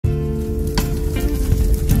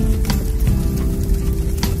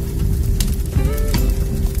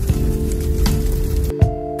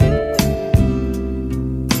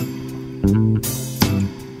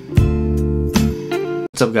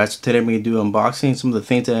What's up, guys? So today I'm going to do unboxing some of the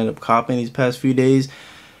things that I ended up copying these past few days.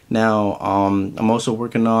 Now I'm also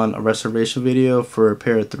working on a restoration video for a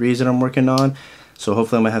pair of 3s that I'm working on, so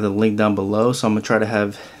hopefully I'm going to have the link down below. So I'm going to try to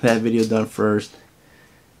have that video done first,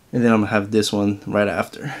 and then I'm going to have this one right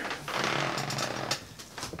after.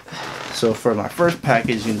 So for my first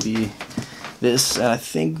package is going to be this, and I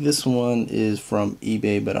think this one is from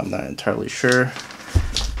eBay, but I'm not entirely sure.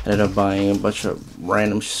 I ended up buying a bunch of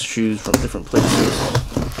random shoes from different places.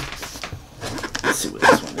 Let's see what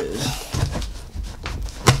this one is.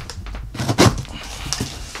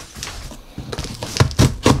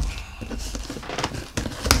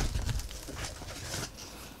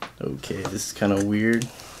 Okay, this is kind of weird.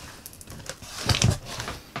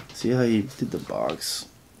 See how you did the box?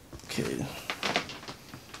 Okay.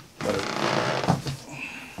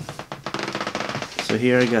 So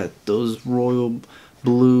here I got those royal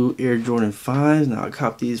blue Air Jordan 5s. Now I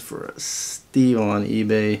copped these for a steal on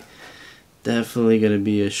eBay. Definitely gonna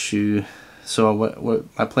be a shoe. So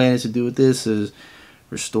what my plan is to do with this is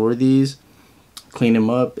restore these, clean them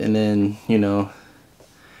up, and then, you know,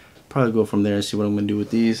 probably go from there and see what I'm gonna do with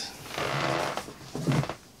these.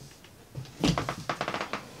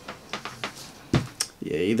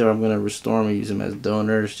 Yeah, either I'm gonna restore them or use them as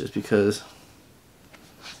donors, just because,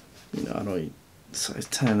 you know, I don't eat size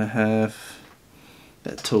 10.5.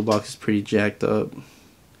 That toe box is pretty jacked up.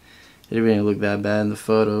 It didn't really look that bad in the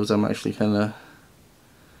photos. I'm actually kind of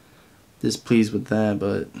displeased with that,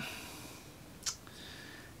 but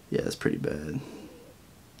yeah, it's pretty bad.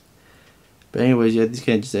 But anyways, yeah, these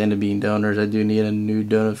can't just end up being donors. I do need a new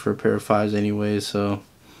donor for a pair of 5s anyway, so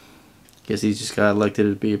I guess these just got elected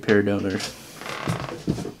to be a pair of donors.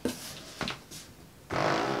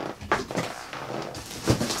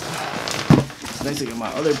 Next, I got my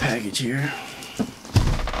other package here.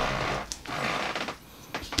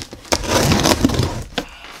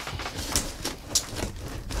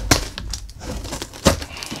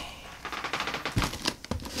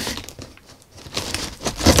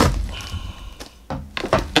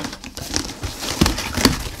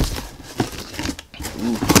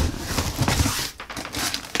 Ooh. You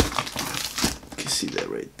can see that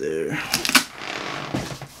right there.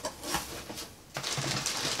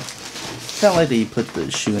 It's not like they put the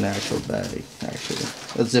shoe in an actual bag, actually.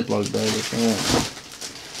 A Ziploc bag if you want.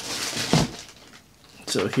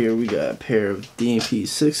 So here we got a pair of DMP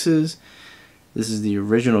 6s. This is the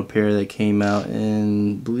original pair that came out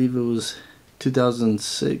in, I believe it was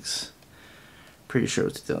 2006. Pretty sure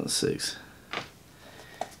it was 2006.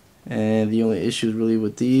 And the only issue really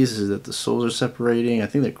with these is that the soles are separating. I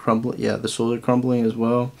think they're crumbling. Yeah, the soles are crumbling as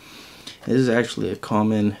well. This is actually a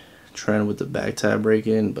common trend with the back tab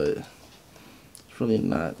break-in, but really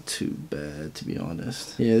not too bad, to be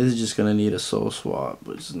honest. Yeah, this is just gonna need a sole swap,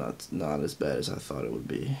 which is not as bad as I thought it would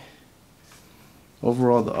be.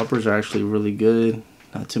 Overall, the uppers are actually really good.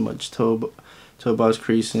 Not too much toe box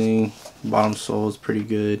creasing. Bottom sole is pretty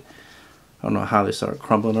good. I don't know how they started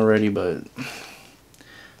crumbling already, but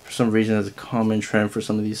for some reason that's a common trend for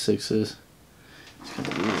some of these 6s. It's kind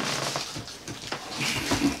of weird.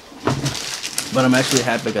 But I'm actually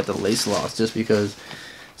happy I got the lace locks, just because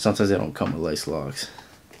sometimes they don't come with lace locks.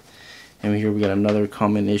 And here we got another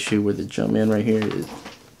common issue with the jump in right here is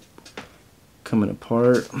coming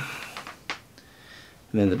apart.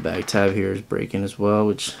 And then the back tab here is breaking as well,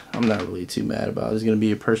 which I'm not really too mad about. It's going to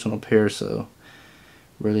be a personal pair, so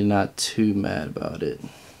really not too mad about it.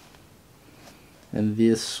 And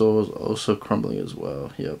this sole is also crumbling as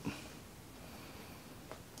well. Yep.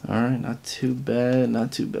 Alright, not too bad,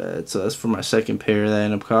 not too bad. So that's for my second pair that I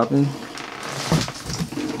ended up copying.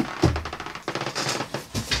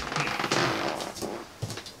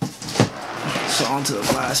 So on to the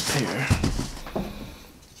last pair.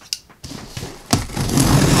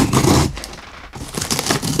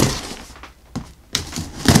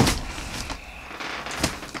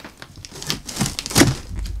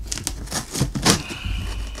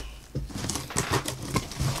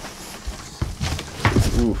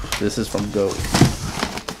 Ooh, this is from Go.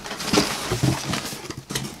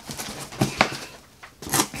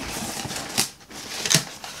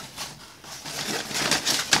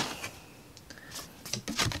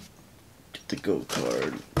 The Go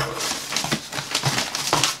card.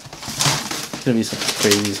 It's gonna be something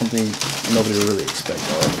crazy, something nobody would really expect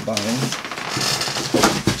while I'm buying.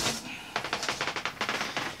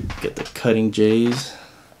 Get the cutting J's.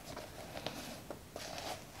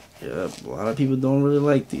 Yeah, a lot of people don't really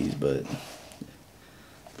like these, but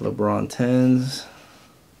LeBron 10s,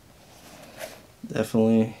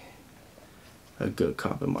 definitely a good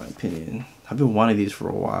cop in my opinion. I've been wanting these for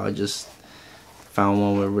a while. I just found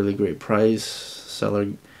one with a really great price, seller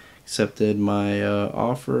accepted my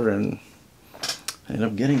offer, and I ended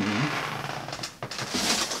up getting them.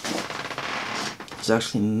 It's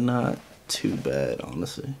actually not too bad,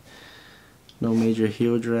 honestly. No major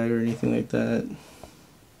heel drag or anything like that.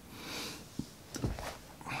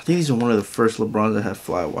 I think these are one of the first LeBrons that had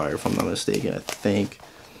fly wire, if I'm not mistaken. I think.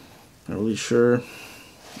 Not really sure.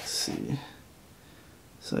 Let's see.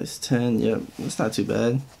 Size 10. Yep, it's not too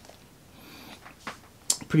bad.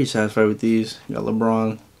 Pretty satisfied with these. Got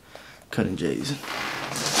LeBron cutting J's.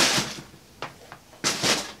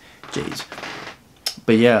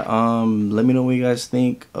 But yeah, let me know what you guys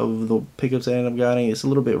think of the pickups I ended up getting. It's a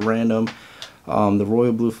little bit random. The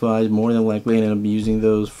royal blue flies, more than likely I ended up using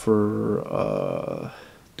those for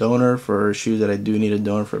donor, for shoes that I do need a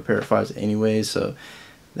donor for a pair of fives anyway, so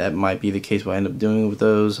that might be the case what I end up doing with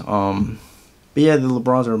those. But yeah, the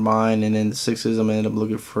LeBrons are mine, and then the 6s I'm gonna end up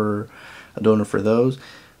looking for a donor for those.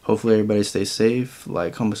 Hopefully everybody stays safe.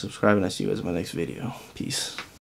 Like, comment, subscribe, and I see you guys in my next video. Peace.